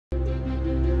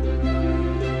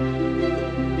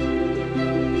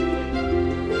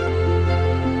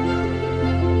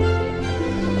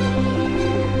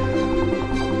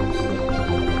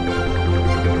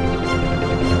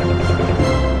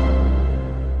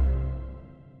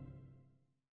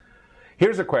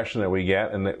Here's a question that we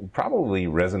get, and that probably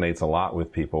resonates a lot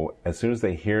with people. As soon as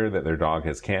they hear that their dog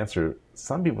has cancer,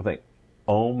 some people think,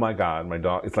 oh my God, my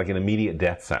dog, it's like an immediate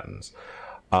death sentence.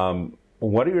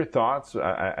 What are your thoughts?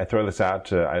 I throw this out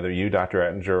to either you, Dr.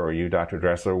 Ettinger, or you, Dr.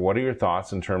 Dressler. What are your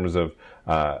thoughts in terms of,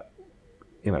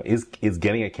 is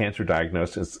getting a cancer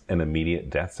diagnosis an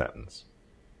immediate death sentence?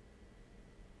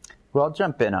 Well, I'll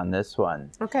jump in on this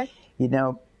one. Okay. You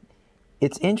know,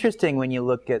 it's interesting when you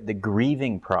look at the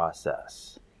grieving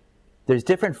process. There's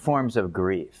different forms of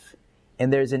grief.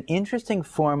 And there's an interesting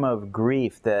form of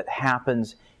grief that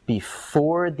happens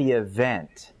before the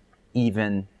event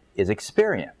even is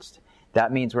experienced.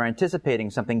 That means we're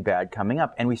anticipating something bad coming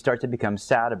up, and we start to become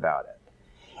sad about it.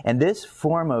 And this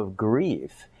form of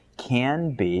grief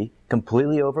can be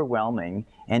completely overwhelming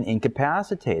and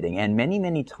incapacitating. And many,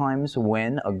 many times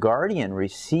when a guardian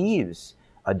receives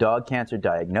a dog cancer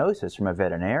diagnosis from a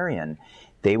veterinarian,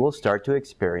 they will start to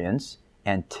experience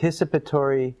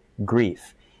anticipatory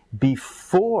grief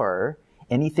before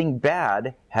anything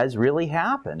bad has really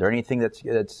happened or anything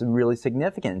that's really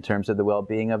significant in terms of the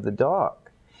well-being of the dog.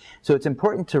 So it's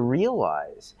important to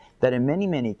realize that in many,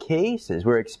 many cases,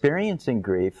 we're experiencing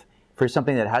grief for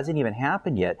something that hasn't even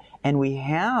happened yet, and we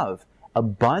have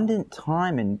abundant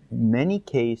time in many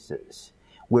cases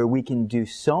where we can do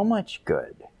so much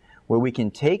good, where we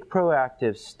can take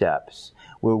proactive steps,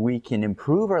 where we can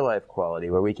improve our life quality,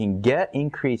 where we can get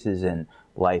increases in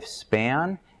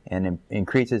lifespan and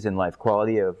increases in life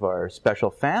quality of our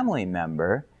special family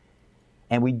member.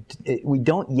 And we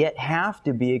don't yet have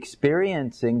to be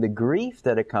experiencing the grief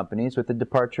that accompanies with the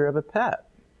departure of a pet.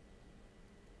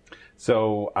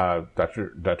 So,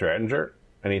 Dr. Ettinger,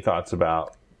 any thoughts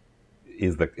about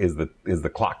is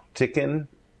the clock ticking,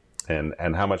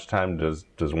 and how much time does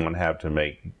one have to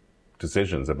make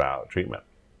decisions about treatment?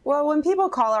 Well, when people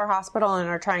call our hospital and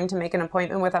are trying to make an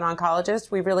appointment with an oncologist,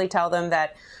 we really tell them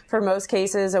that for most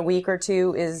cases, a week or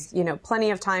two is, plenty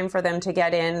of time for them to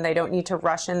get in. They don't need to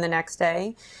rush in the next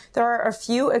day. There are a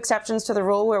few exceptions to the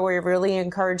rule where we really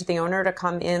encourage the owner to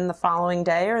come in the following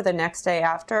day or the next day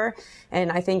after.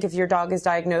 And I think if your dog is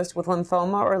diagnosed with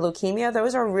lymphoma or leukemia,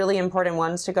 those are really important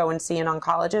ones to go and see an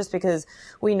oncologist, because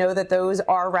we know that those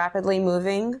are rapidly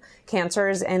moving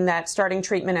cancers and that starting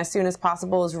treatment as soon as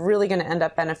possible is really going to end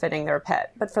up benefiting their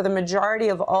pet. But for the majority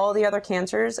of all the other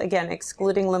cancers, again,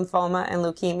 excluding lymphoma and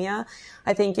leukemia,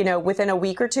 I think, within a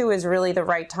week or two is really the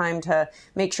right time to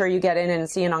make sure you get in and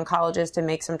see an oncologist and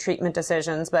make some treatment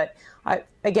decisions. But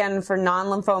again, for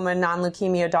non-lymphoma,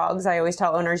 non-leukemia dogs, I always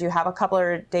tell owners you have a couple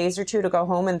of days or two to go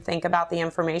home and think about the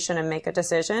information and make a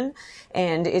decision.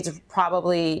 And it's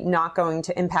probably not going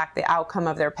to impact the outcome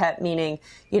of their pet, meaning,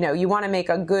 you want to make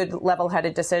a good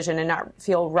level-headed decision and not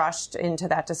feel rushed into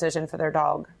that decision for their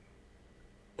dog.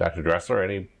 Dr. Dressler,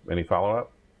 any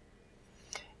follow-up?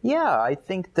 Yeah, I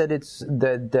think that it's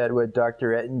that what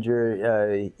Dr.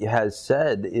 Ettinger has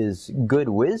said is good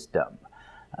wisdom.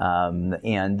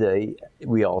 And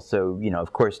we also,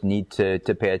 of course, need to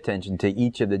pay attention to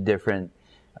each of the different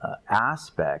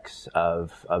aspects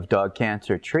of dog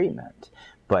cancer treatment.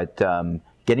 But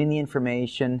getting the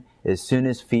information as soon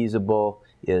as feasible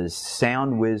is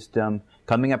sound wisdom.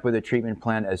 Coming up with a treatment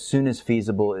plan as soon as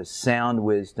feasible is sound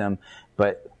wisdom.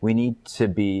 But we need to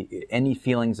be, any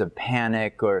feelings of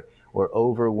panic or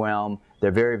overwhelm,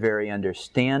 they're very, very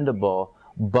understandable.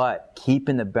 But keep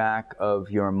in the back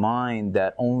of your mind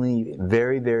that only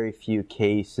very, very few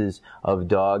cases of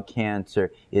dog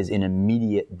cancer is an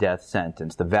immediate death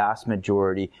sentence. The vast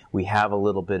majority, we have a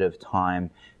little bit of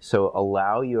time. So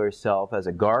allow yourself as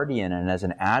a guardian and as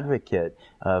an advocate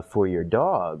for your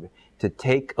dog to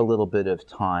take a little bit of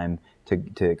time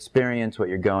to experience what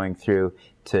you're going through,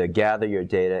 to gather your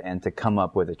data, and to come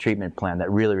up with a treatment plan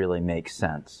that really, really makes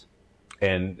sense.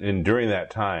 And during that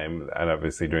time, and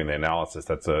obviously during the analysis,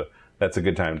 that's a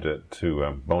good time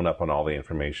to bone up on all the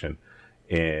information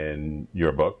in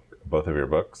your book, both of your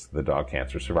books, The Dog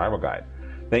Cancer Survival Guide.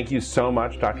 Thank you so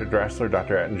much, Dr. Dressler,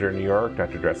 Dr. Ettinger in New York,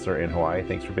 Dr. Dressler in Hawaii.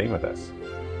 Thanks for being with us.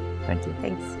 Thank you.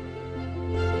 Thanks.